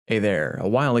Hey there, a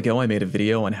while ago I made a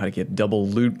video on how to get double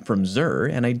loot from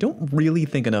Xur, and I don't really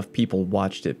think enough people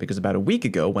watched it because about a week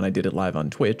ago when I did it live on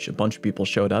Twitch, a bunch of people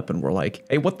showed up and were like,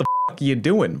 hey, what the f are you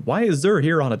doing? Why is Xur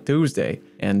here on a Tuesday?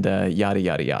 And yada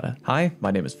yada yada. Hi,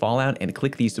 my name is Fallout, and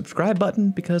click the subscribe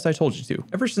button because I told you to.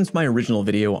 Ever since my original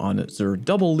video on Xur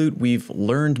double loot, we've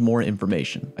learned more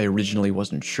information. I originally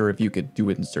wasn't sure if you could do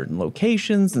it in certain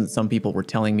locations, and some people were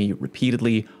telling me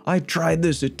repeatedly, I tried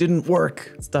this, it didn't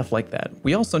work. Stuff like that.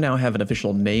 We also now have an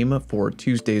official name for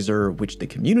Tuesday Xur, which the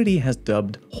community has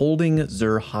dubbed Holding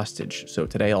Xur Hostage. So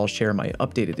today I'll share my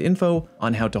updated info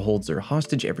on how to hold Xur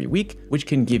hostage every week, which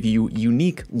can give you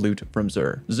unique loot from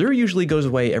Xur. Xur usually goes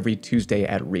away every Tuesday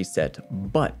at reset,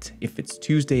 but if it's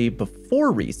Tuesday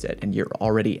before reset and you're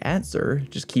already at Xur,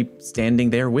 just keep standing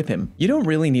there with him. You don't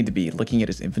really need to be looking at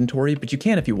his inventory, but you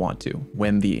can if you want to.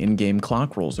 When the in-game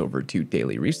clock rolls over to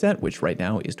daily reset, which right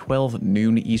now is 12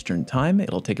 noon Eastern time,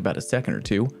 it'll take about a second or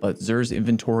two, but Xur's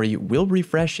inventory will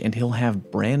refresh and he'll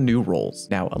have brand new roles.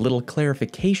 Now, a little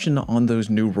clarification on those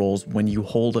new roles when you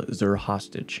hold Xur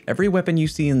hostage. Every weapon you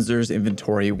see in Xur's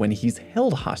inventory when he's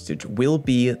held hostage will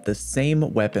be the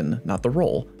same weapon, not the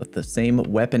role, but the same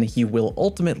weapon he will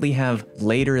ultimately have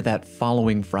later that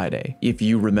following Friday. If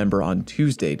you remember on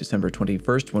Tuesday, December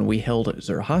 21st, when we held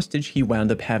Xur hostage, he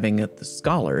wound up having the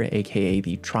Scholar, aka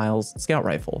the Trials Scout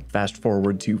Rifle. Fast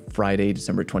forward to Friday,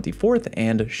 December 24th,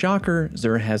 and shocker,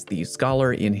 Xur has the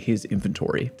Scholar in his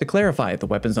inventory. To clarify, the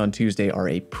weapons on Tuesday are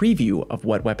a preview of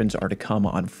what weapons are to come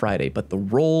on Friday, but the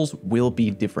roles will be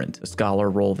different. The Scholar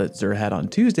role that Xur had on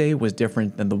Tuesday was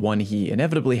different than the one he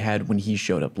inevitably had when he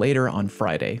showed up later on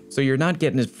Friday. So you're not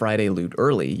getting his Friday loot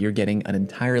early, you're getting an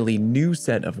entirely new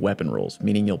set of weapon rolls,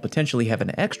 meaning you'll potentially have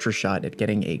an extra shot at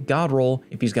getting a God roll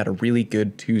if he's got a really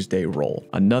good Tuesday roll.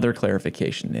 Another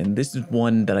clarification, and this is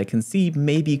one that I can see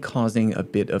maybe causing a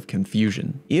bit of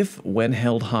confusion. If, when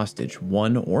held hostage,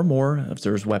 one or more of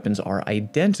Xur's weapons are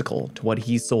identical to what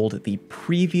he sold the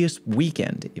previous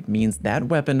weekend, it means that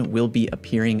weapon will be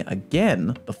appearing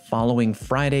again the following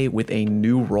Friday with a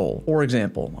new roll. For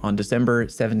example, on December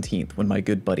 17th, when my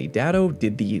good buddy Dado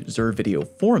did the Xur video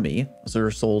for me,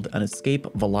 Xur sold an Escape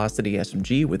Velocity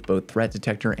SMG with both Threat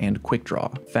Detector and Quick Draw.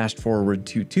 Fast forward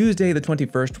to Tuesday the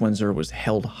 21st when Xur was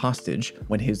held hostage.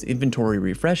 When his inventory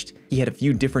refreshed, he had a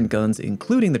few different guns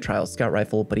including the Trials Scout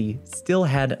Rifle, but he still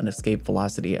had an Escape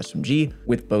Velocity SMG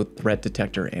with both Threat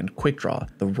Detector and Quick Draw.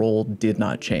 The roll did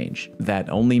not change. That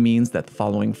only means that the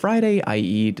following Friday,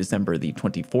 i.e. December the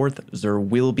 24th, Xur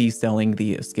will be selling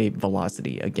the Escape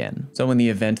Velocity again. So in the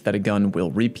event that a gun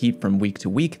will repeat from week to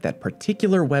week, that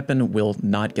particular weapon will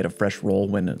not get a fresh roll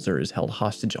when Xur is held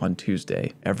hostage on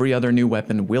Tuesday. Every other new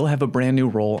weapon will have a brand new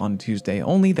roll on Tuesday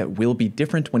only that will be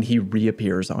different when he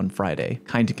reappears on Friday.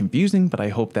 Kinda confusing, but I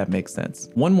hope that makes sense.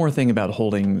 One more thing about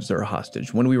holding Xur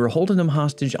hostage. When we were holding him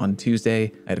hostage on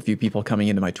Tuesday, I had a few people coming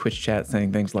into my Twitch chat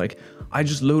saying things like, I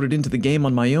just loaded into the game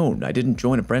on my own. I didn't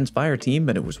join a friend's fire team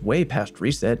and it was way past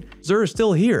reset. Xur is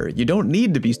still here. You don't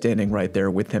need to be standing right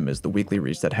there with him as the weekly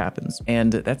reset happens.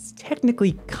 And that's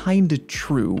technically kinda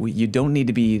true. You don't need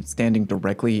to be standing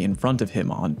directly in front of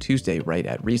him on Tuesday right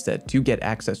at reset to get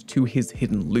access to his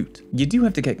hidden loot. You do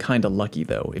have to get kinda lucky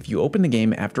though. If you open the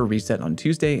game after reset on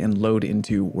Tuesday and load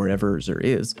into wherever Xur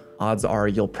is, odds are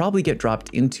you'll probably get dropped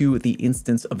into the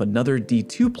instance of another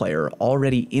D2 player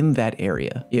already in that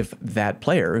area. If that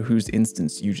player, whose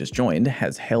instance you just joined,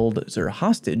 has held Xur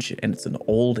hostage and it's an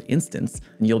old instance,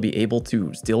 you'll be able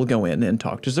to still go in and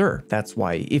talk to Xur. That's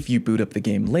why if you boot up the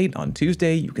game late on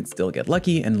Tuesday, you can still get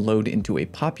lucky and load into a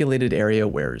populated area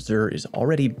where Xur is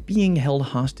already being held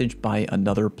hostage by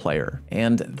another player.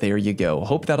 And there you go.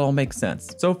 Hope that all makes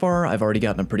sense. So far, I've already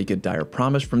gotten a pretty good dire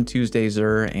promise from Tuesday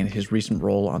Xur, and his recent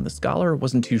roll on the Scholar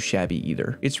wasn't too shabby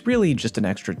either. It's really just an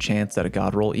extra chance at a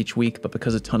God roll each week, but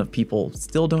because a ton of people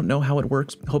still don't know how it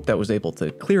works, hope that was able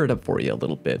to clear it up for you a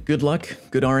little bit. Good luck,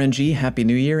 good RNG, Happy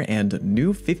New Year, and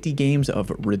new 50 games of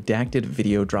redacted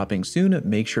video dropping soon.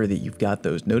 Make sure that you've got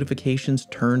those notifications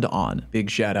turned on. Big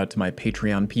shout out to my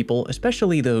Patreon people,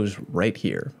 especially those right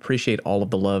here. Appreciate all of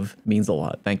the love, means a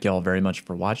lot. Thank you all very much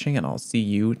for watching, and I'll see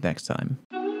you next time.